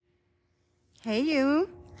Hey you.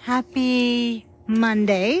 Happy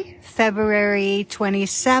Monday, February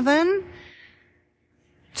 27,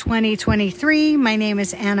 2023. My name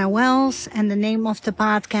is Anna Wells and the name of the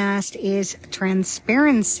podcast is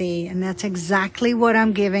Transparency. And that's exactly what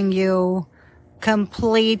I'm giving you.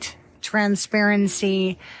 Complete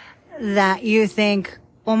transparency that you think,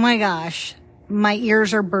 oh my gosh, my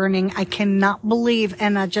ears are burning. I cannot believe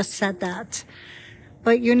Anna just said that.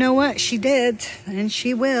 But you know what? She did and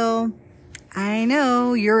she will. I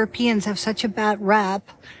know Europeans have such a bad rap.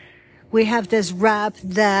 We have this rap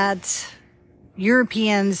that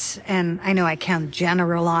Europeans, and I know I can't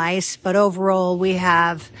generalize, but overall we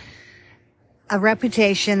have a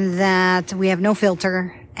reputation that we have no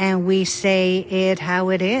filter and we say it how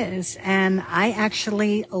it is. And I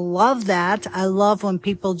actually love that. I love when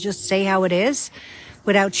people just say how it is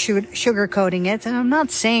without sugarcoating it. And I'm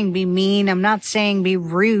not saying be mean. I'm not saying be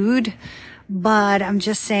rude. But I'm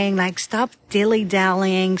just saying, stop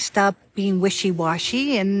dilly-dallying, stop being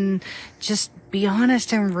wishy-washy, and just be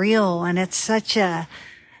honest and real. And it's such a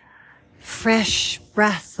fresh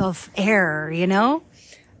breath of air, you know?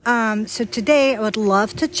 So today I would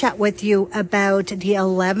love to chat with you about the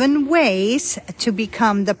 11 ways to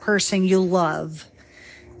become the person you love.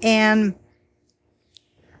 And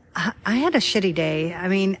I had a shitty day. I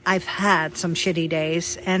mean, I've had some shitty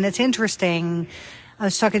days, and it's interesting. I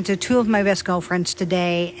was talking to two of my best girlfriends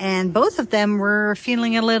today, and both of them were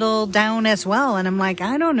feeling a little down as well. And I'm like,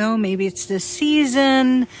 I don't know, maybe it's the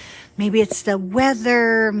season, maybe it's the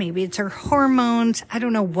weather, maybe it's our hormones. I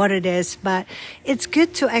don't know what it is, but it's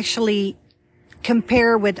good to actually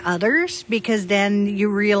compare with others because then you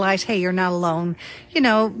realize, hey, you're not alone. You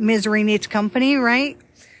know, misery needs company, right?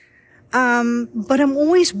 But I'm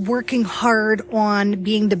always working hard on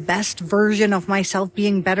being the best version of myself,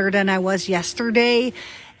 being better than I was yesterday.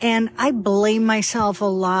 And I blame myself a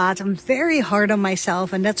lot. I'm very hard on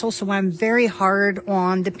myself. And that's also why I'm very hard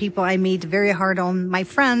on the people I meet, very hard on my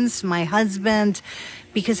friends, my husband,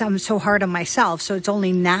 because I'm so hard on myself. So it's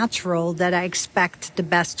only natural that I expect the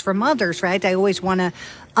best from others, right? I always want to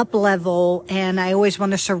up level and I always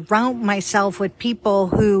want to surround myself with people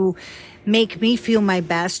who make me feel my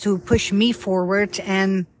best, who push me forward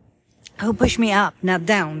and who push me up, not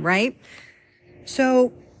down, right?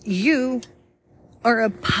 So you are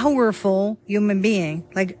a powerful human being,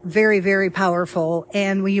 very, very powerful.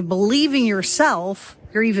 And when you believe in yourself,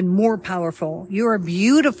 you're even more powerful. You are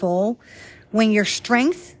beautiful when your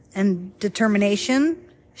strength and determination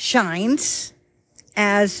shines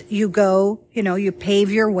as you go, you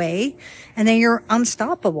pave your way and then you're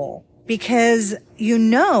unstoppable. Because you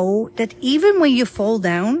know that even when you fall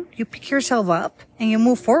down, you pick yourself up and you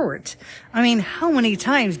move forward. I mean, how many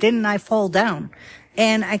times didn't I fall down?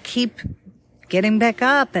 And I keep getting back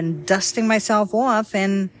up and dusting myself off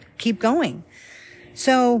and keep going.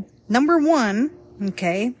 So, number one,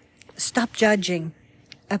 stop judging.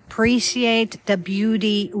 Appreciate the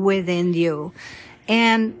beauty within you.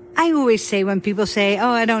 And I always say when people say, oh,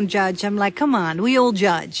 I don't judge, I'm like, come on, we all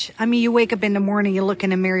judge. I mean, you wake up in the morning, you look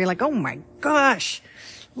in the mirror, you're like, oh my gosh,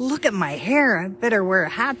 look at my hair. I better wear a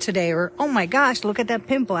hat today. Or, oh my gosh, look at that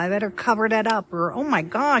pimple. I better cover that up. Or, oh my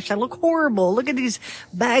gosh, I look horrible. Look at these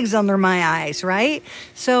bags under my eyes, right?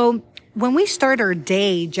 So when we start our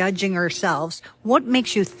day judging ourselves, what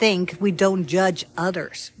makes you think we don't judge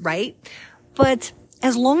others, right? But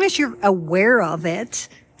as long as you're aware of it,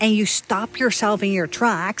 and you stop yourself in your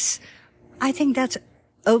tracks, I think that's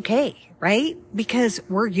okay, right? Because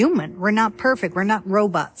we're human. We're not perfect. We're not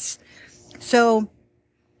robots. So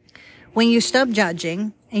when you stop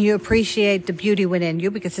judging and you appreciate the beauty within you,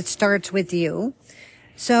 because it starts with you.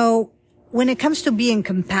 So when it comes to being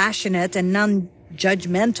compassionate and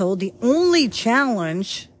non-judgmental, the only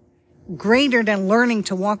challenge greater than learning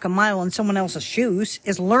to walk a mile in someone else's shoes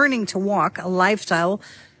is learning to walk a lifestyle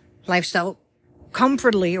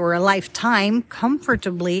comfortably or a lifetime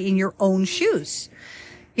comfortably in your own shoes.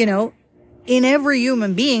 In every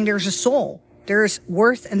human being, there's a soul, there's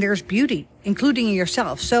worth, and there's beauty, including in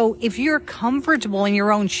yourself. So if you're comfortable in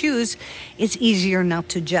your own shoes, it's easier not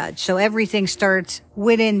to judge. So everything starts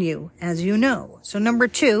within you, as you know. So number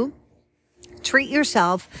two, treat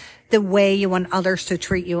yourself the way you want others to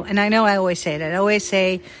treat you. And I know I always say that. I always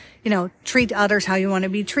say, treat others how you want to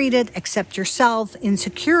be treated, accept yourself.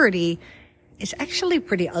 Insecurity is actually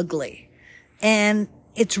pretty ugly. And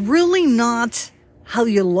it's really not how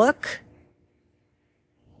you look,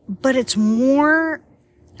 but it's more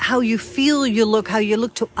how you feel you look, how you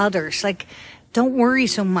look to others. Don't worry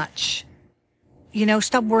so much.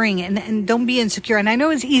 stop worrying and don't be insecure. And I know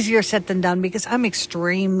it's easier said than done because I'm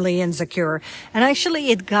extremely insecure. And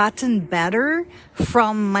actually it gotten better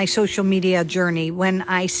from my social media journey when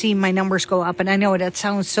I see my numbers go up. And I know that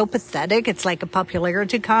sounds so pathetic. It's like a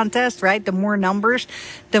popularity contest, right? The more numbers,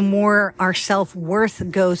 the more our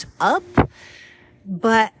self-worth goes up.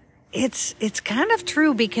 But it's kind of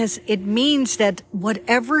true because it means that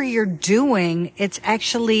whatever you're doing, it's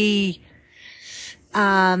actually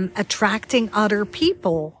attracting other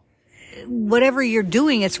people. Whatever you're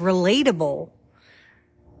doing, it's relatable.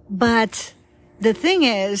 But the thing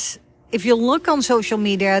is, if you look on social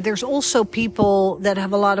media, there's also people that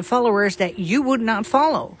have a lot of followers that you would not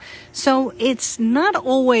follow. So it's not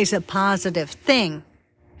always a positive thing.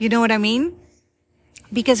 You know what I mean?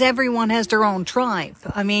 Because everyone has their own tribe.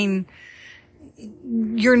 I mean,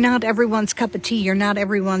 you're not everyone's cup of tea. You're not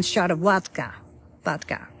everyone's shot of vodka.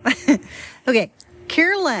 Okay.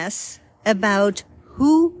 Care less about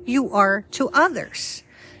who you are to others.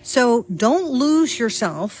 So don't lose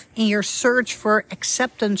yourself in your search for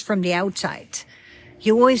acceptance from the outside.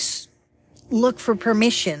 You always look for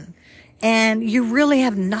permission and you really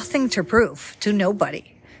have nothing to prove to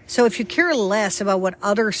nobody. So if you care less about what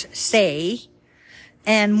others say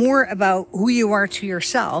and more about who you are to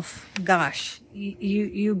yourself, gosh,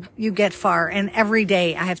 you get far. And every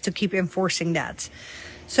day I have to keep enforcing that.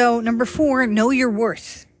 So 4, know your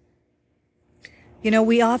worth.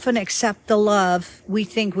 We often accept the love we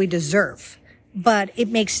think we deserve, but it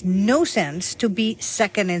makes no sense to be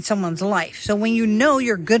second in someone's life. So when you know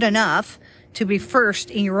you're good enough to be first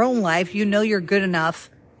in your own life, you know you're good enough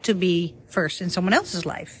to be first in someone else's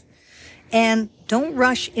life. And don't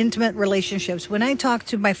rush intimate relationships. When I talk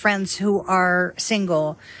to my friends who are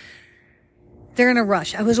single, they're in a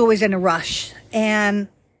rush. I was always in a rush. And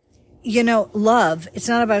love, it's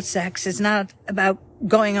not about sex. It's not about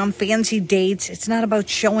going on fancy dates. It's not about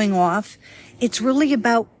showing off. It's really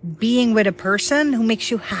about being with a person who makes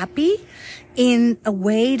you happy in a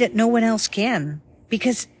way that no one else can.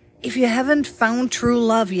 Because if you haven't found true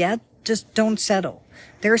love yet, just don't settle.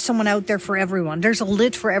 There's someone out there for everyone. There's a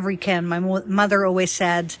lid for every can. My mother always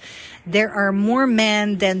said, there are more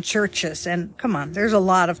men than churches. And come on, there's a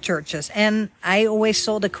lot of churches. And I always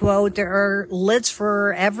saw the quote, there are lids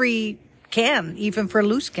for every can, even for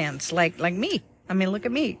loose cans, like me. I mean, look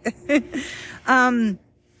at me.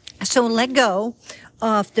 So let go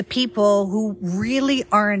of the people who really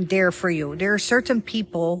aren't there for you. There are certain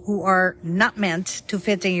people who are not meant to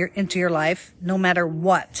fit into your life, no matter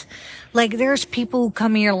what. Like there's people who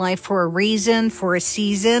come in your life for a reason, for a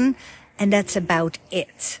season, and that's about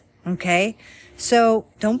it. Okay? So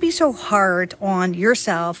don't be so hard on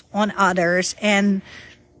yourself, on others, and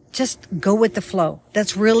just go with the flow.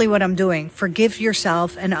 That's really what I'm doing. Forgive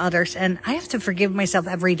yourself and others. And I have to forgive myself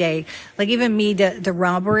every day. Like even me, the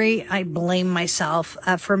robbery, I blame myself.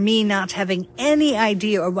 For me not having any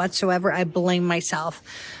idea or whatsoever, I blame myself.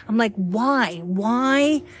 I'm like, why?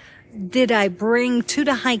 Why did I bring to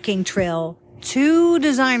the hiking trail 2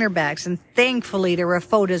 designer bags? And thankfully there were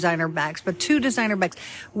faux designer bags, but 2 designer bags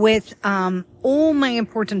with all my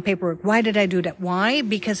important paperwork. Why did I do that? Why?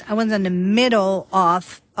 Because I was in the middle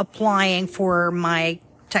of applying for my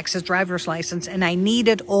Texas driver's license and I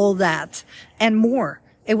needed all that and more.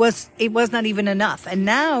 It was not even enough. And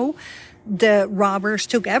now the robbers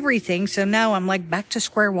took everything. So now I'm like back to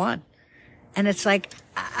square one. And it's like,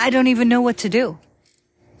 I don't even know what to do.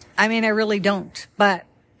 I mean, I really don't, but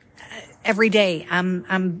every day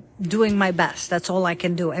I'm doing my best. That's all I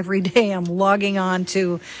can do. Every day I'm logging on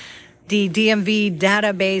to the DMV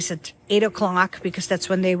database at 8:00 because that's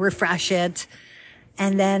when they refresh it.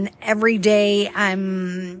 And then every day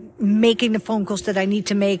I'm making the phone calls that I need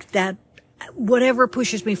to make, that whatever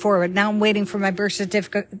pushes me forward. Now I'm waiting for my birth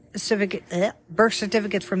certificate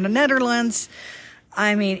from the Netherlands.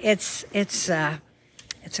 I mean, it's a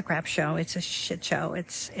crap show. It's a shit show.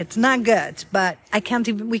 It's not good, but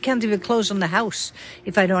we can't even close on the house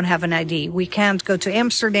if I don't have an ID. We can't go to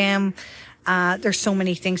Amsterdam. There's so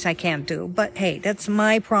many things I can't do, but hey, that's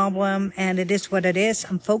my problem and it is what it is.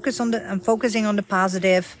 I'm focusing on the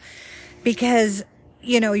positive because,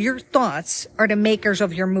 your thoughts are the makers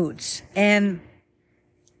of your moods and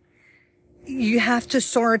you have to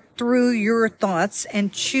sort through your thoughts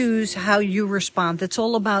and choose how you respond. It's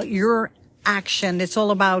all about your action. It's all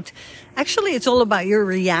about your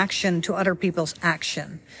reaction to other people's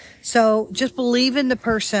action. So just believe in the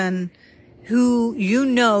person who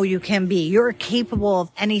you can be. You're capable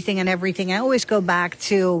of anything and everything. I always go back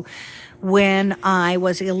to when I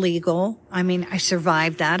was illegal. I mean, I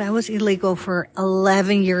survived that. I was illegal for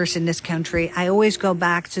 11 years in this country. I always go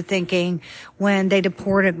back to thinking when they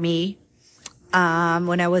deported me,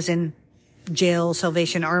 when I was in jail,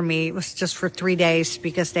 Salvation Army. It was just for 3 days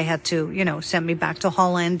because they had to, send me back to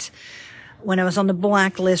Holland. When I was on the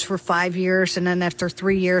blacklist for 5 years, and then after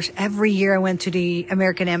 3 years, every year I went to the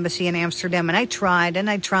American Embassy in Amsterdam, and I tried and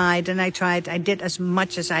I tried and I tried. I did as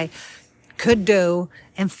much as I could do,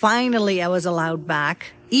 and finally I was allowed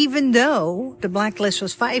back, even though the blacklist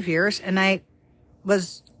was 5 years and I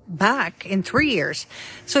was back in 3 years.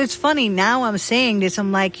 So it's funny now I'm saying this,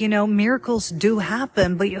 I'm like, miracles do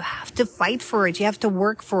happen, but you have to fight for it. You have to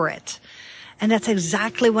work for it. And that's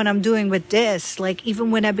exactly what I'm doing with this. Like,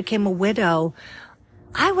 even when I became a widow,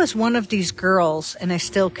 I was one of these girls, and I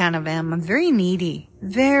still kind of am. I'm very needy,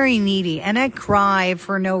 and I cry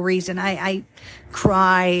for no reason. I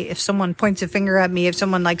cry if someone points a finger at me, if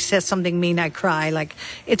someone says something mean, I cry. Like,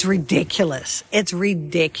 it's ridiculous.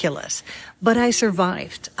 But I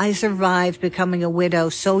survived. I survived becoming a widow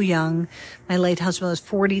so young. My late husband was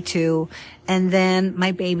 42, and then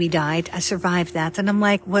my baby died. I survived that, and I'm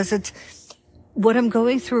like, was it what I'm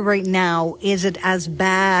going through right now, is it as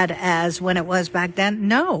bad as when it was back then?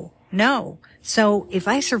 No. So if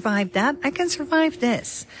I survived that, I can survive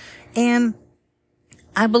this. And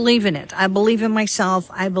I believe in it. I believe in myself.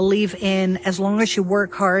 I believe in, as long as you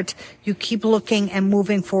work hard, you keep looking and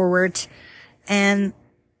moving forward. And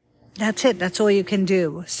that's it. That's all you can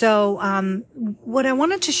do. So, what I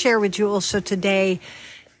wanted to share with you also today,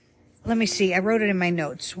 let me see. I wrote it in my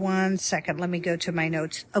notes. 1 second. Let me go to my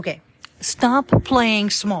notes. Okay. Stop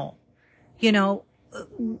playing small.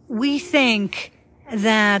 We think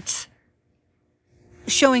that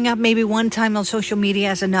showing up maybe one time on social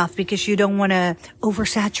media is enough because you don't want to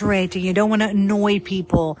oversaturate and you don't want to annoy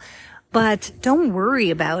people. But don't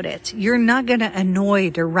worry about it. You're not going to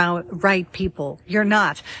annoy the right people. You're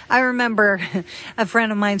not. I remember a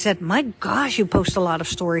friend of mine said, my gosh, you post a lot of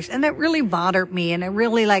stories. And that really bothered me. And it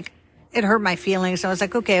really it hurt my feelings. I was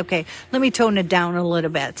like, okay, let me tone it down a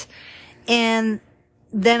little bit. And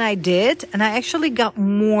then I did, and I actually got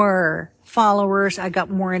more followers. I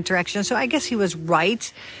got more interaction. So I guess he was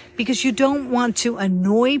right, because you don't want to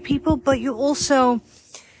annoy people, but you also,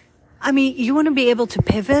 you want to be able to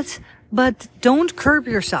pivot, but don't curb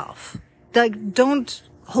yourself. Don't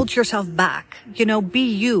hold yourself back. Be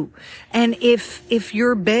you. And if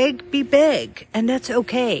you're big, be big, and that's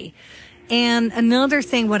okay. And another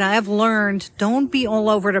thing, what I've learned, don't be all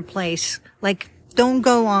over the place. Don't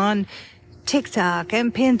go on TikTok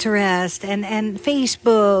and Pinterest and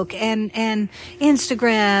Facebook and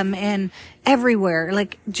Instagram and everywhere.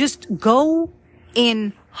 Just go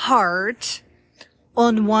in hard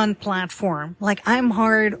on one platform. I'm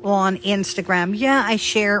hard on Instagram. Yeah, I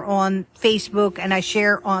share on Facebook and I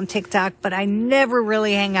share on TikTok, but I never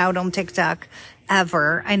really hang out on TikTok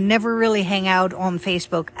ever. I never really hang out on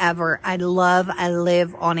Facebook ever. I live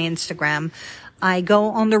on Instagram. I go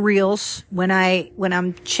on the reels when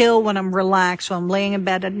I'm chill, when I'm relaxed, when I'm laying in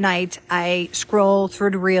bed at night. I scroll through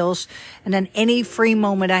the reels, and then any free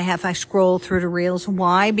moment I have, I scroll through the reels.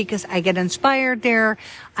 Why? Because I get inspired there.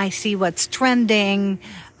 I see what's trending.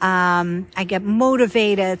 I get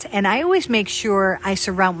motivated, and I always make sure I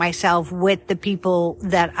surround myself with the people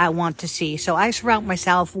that I want to see. So I surround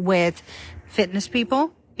myself with fitness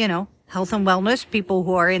people, health and wellness, people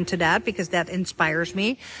who are into that, because that inspires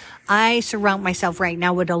me. I surround myself right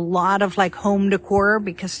now with a lot of home decor,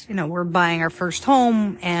 because, we're buying our first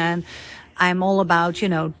home, and I'm all about,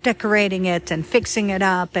 decorating it and fixing it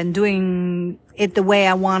up and doing it the way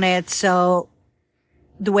I want it. So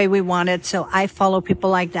the way we want it. So I follow people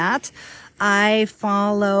like that. I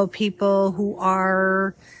follow people who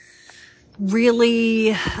are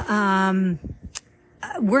really,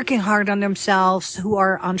 working hard on themselves, who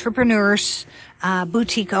are entrepreneurs,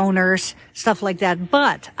 boutique owners, stuff like that.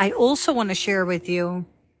 But I also want to share with you,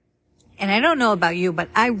 and I don't know about you, but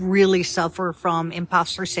I really suffer from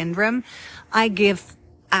imposter syndrome. I give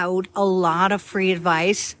out a lot of free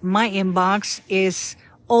advice. My inbox is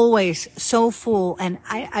always so full, and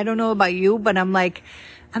I don't know about you, but I'm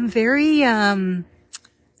very, I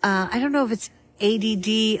don't know if it's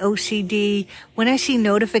ADD, OCD. When I see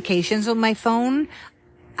notifications on my phone,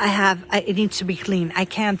 it needs to be clean. I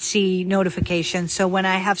can't see notifications. So when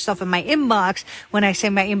I have stuff in my inbox, when I say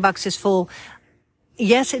my inbox is full,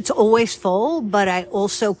 yes, it's always full, but I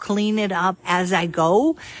also clean it up as I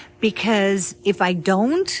go, because if I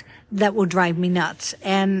don't, that will drive me nuts.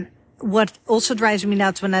 And what also drives me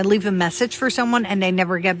nuts, when I leave a message for someone and they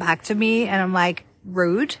never get back to me, and I'm like,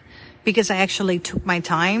 rude, because I actually took my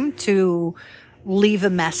time to leave a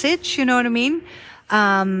message. You know what I mean?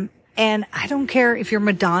 And I don't care if you're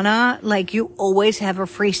Madonna, like you always have a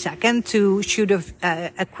free second to shoot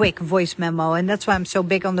a quick voice memo. And that's why I'm so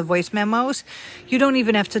big on the voice memos. You don't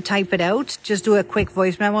even have to type it out. Just do a quick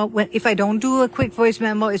voice memo. If I don't do a quick voice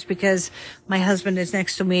memo, it's because my husband is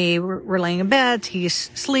next to me. We're laying in bed. He's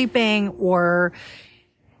sleeping, or,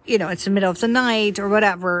 it's the middle of the night or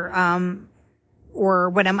whatever. Or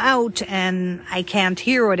when I'm out and I can't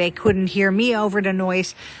hear, or they couldn't hear me over the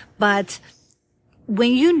noise. But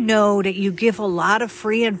when you know that you give a lot of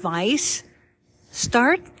free advice,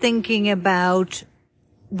 start thinking about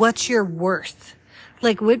what's your worth.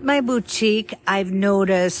 Like with my boutique, I've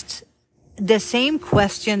noticed the same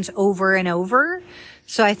questions over and over.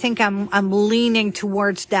 So I think I'm leaning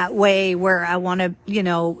towards that way where I want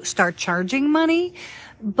to, start charging money.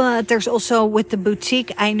 But there's also with the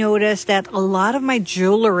boutique, I noticed that a lot of my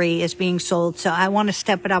jewelry is being sold. So I want to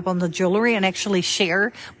step it up on the jewelry and actually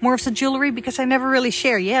share more of the jewelry, because I never really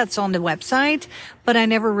share. Yeah, it's on the website, but I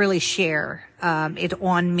never really share it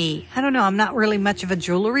on me. I don't know. I'm not really much of a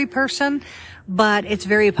jewelry person, but it's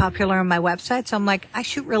very popular on my website. So I'm like, I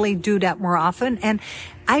should really do that more often. And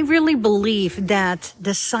I really believe that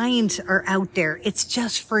the signs are out there. It's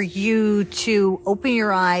just for you to open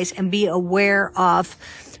your eyes and be aware of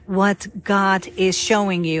what God is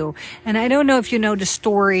showing you. And I don't know if you know the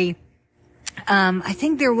story. I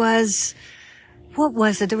think there was, what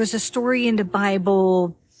was it? There was a story in the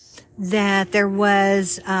Bible that there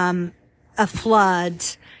was, a flood.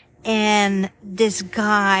 And this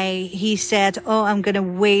guy, he said, I'm going to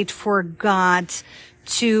wait for God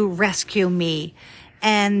to rescue me.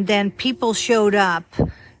 And then people showed up,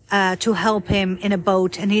 to help him in a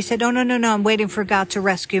boat. And he said, no, I'm waiting for God to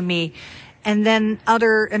rescue me. And then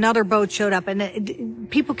another boat showed up, and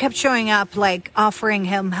people kept showing up, like offering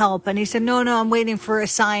him help. And he said, no, I'm waiting for a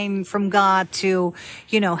sign from God to,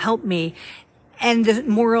 help me. And the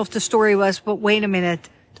moral of the story was, but wait a minute.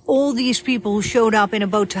 All these people who showed up in a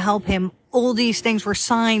boat to help him, all these things were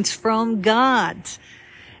signs from God.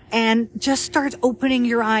 And just start opening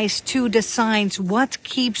your eyes to the signs. What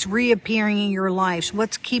keeps reappearing in your lives?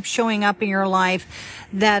 What keeps showing up in your life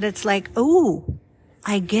that it's like,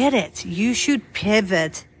 I get it. You should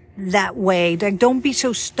pivot that way. Like, don't be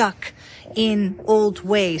so stuck in old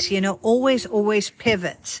ways, always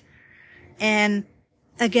pivot. And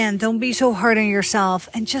again, don't be so hard on yourself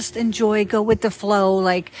and just enjoy, go with the flow.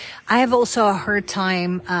 Like, I have also a hard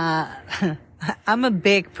time, I'm a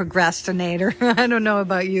big procrastinator. I don't know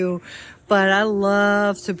about you, but I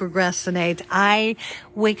love to procrastinate. I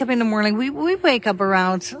wake up in the morning. We wake up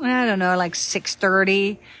around, I don't know, like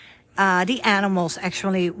 6:30. The animals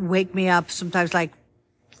actually wake me up sometimes like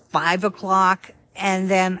 5 o'clock, and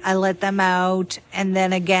then I let them out. And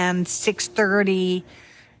then again, 6:30.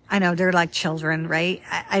 I know they're like children, right?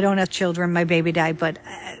 I don't have children. My baby died, but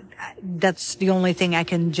that's the only thing I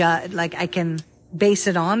can I can base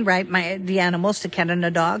it on, right? The animals, the cat and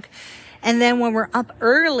the dog. And then when we're up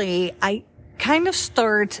early, I kind of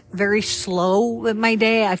start very slow with my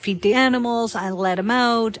day. I feed the animals. I let them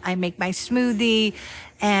out. I make my smoothie,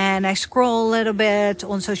 and I scroll a little bit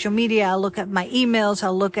on social media. I look at my emails. I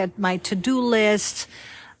look at my to-do list.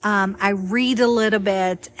 I read a little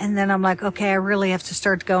bit, and then I'm like, okay, I really have to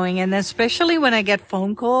start going. And especially when I get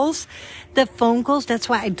phone calls, that's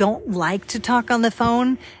why I don't like to talk on the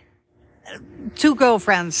phone. 2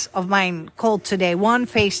 girlfriends of mine called today. One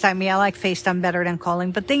FaceTime me. I like FaceTime better than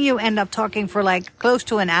calling. But then you end up talking for like close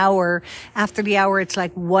to an hour. After the hour, it's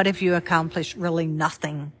like, what if you accomplished really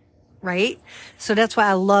nothing? Right? So that's why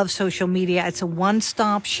I love social media. It's a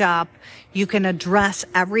one-stop shop. You can address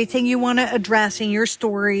everything you want to address in your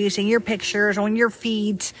stories, in your pictures, on your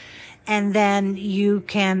feeds. And then you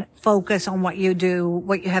can focus on what you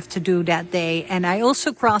have to do that day. And I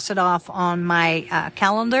also cross it off on my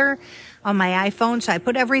calendar on my iPhone. So I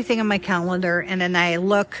put everything on my calendar, and then I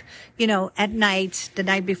look, at night, the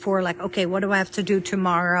night before, like, okay, what do I have to do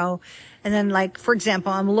tomorrow? And then, like, for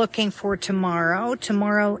example, I'm looking for tomorrow,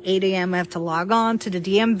 8 a.m. I have to log on to the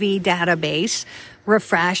DMV database,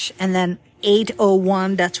 refresh, and then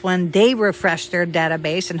 8:01, that's when they refresh their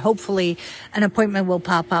database, and hopefully an appointment will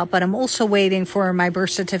pop up. But I'm also waiting for my birth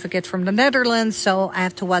certificate from the Netherlands, so I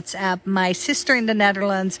have to WhatsApp my sister in the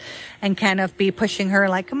Netherlands and kind of be pushing her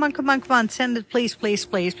like, come on, send it, please,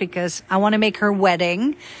 because I want to make her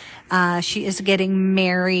wedding. She is getting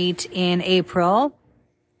married in April,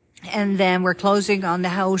 and then we're closing on the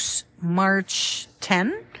house March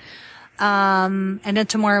 10. And then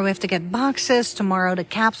tomorrow we have to get boxes. Tomorrow the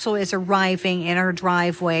capsule is arriving in our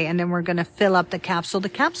driveway, and then we're going to fill up the capsule. The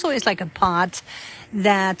capsule is like a pot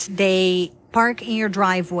that they park in your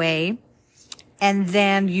driveway. and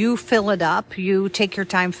then you fill it up. You take your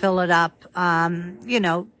time, fill it up,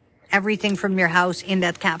 everything from your house in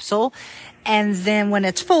that capsule. And then when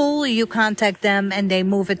it's full, you contact them and they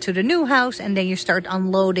move it to the new house, and then you start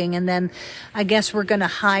unloading. And then I guess we're going to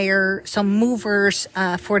hire some movers,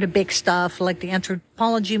 for the big stuff, like the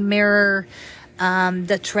anthropology mirror,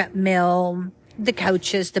 the treadmill, the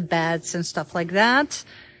couches, the beds and stuff like that.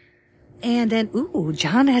 And then,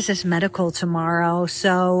 John has his medical tomorrow.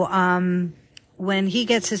 So, when he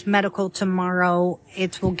gets his medical tomorrow,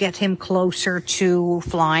 it will get him closer to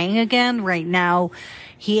flying again. Right now,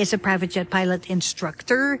 he is a private jet pilot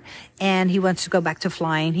instructor, and he wants to go back to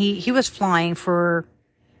flying. He was flying for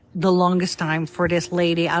the longest time for this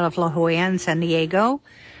lady out of La Jolla in San Diego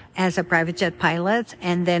as a private jet pilot.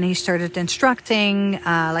 And then he started instructing,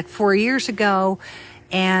 4 years ago,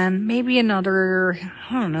 and maybe another,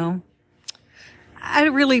 I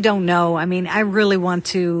really don't know. I mean, I really want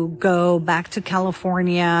to go back to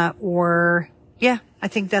California, I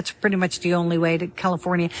think that's pretty much the only way to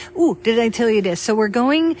California. Did I tell you this? So we're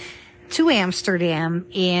going to Amsterdam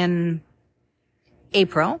in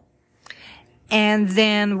April. And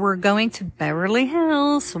then we're going to Beverly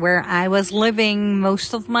Hills, where I was living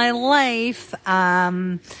most of my life.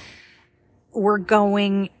 We're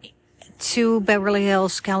going to Beverly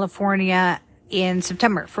Hills, California in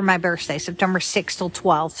September for my birthday, September 6th till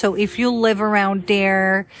 12th. So if you live around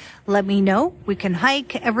there, let me know. We can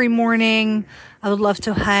hike every morning. I would love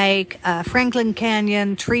to hike, Franklin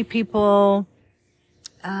Canyon, Tree People.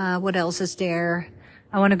 What else is there?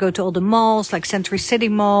 I want to go to all the malls, like Century City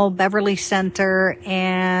Mall, Beverly Center,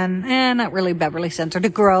 and not really Beverly Center, the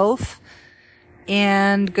Grove,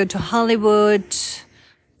 and go to Hollywood,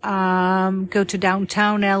 go to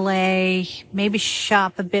downtown LA, maybe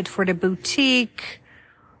shop a bit for the boutique,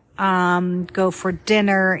 go for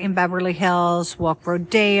dinner in Beverly Hills, walk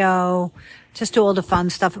Rodeo, just do all the fun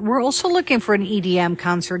stuff. We're also looking for an EDM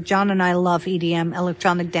concert. John and I love EDM,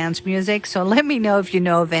 electronic dance music, so let me know if you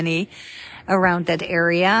know of any around that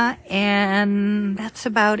area. And that's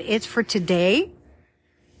about it for today.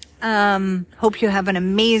 Hope you have an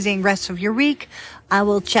amazing rest of your week. I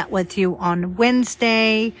will chat with you on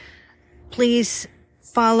Wednesday. Please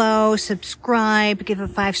follow, subscribe, give a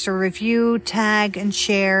 5-star review, tag and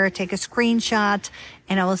share, take a screenshot,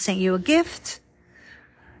 and I will send you a gift.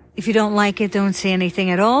 If you don't like it, don't say anything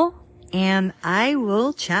at all. And I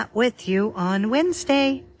will chat with you on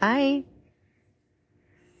Wednesday. Bye.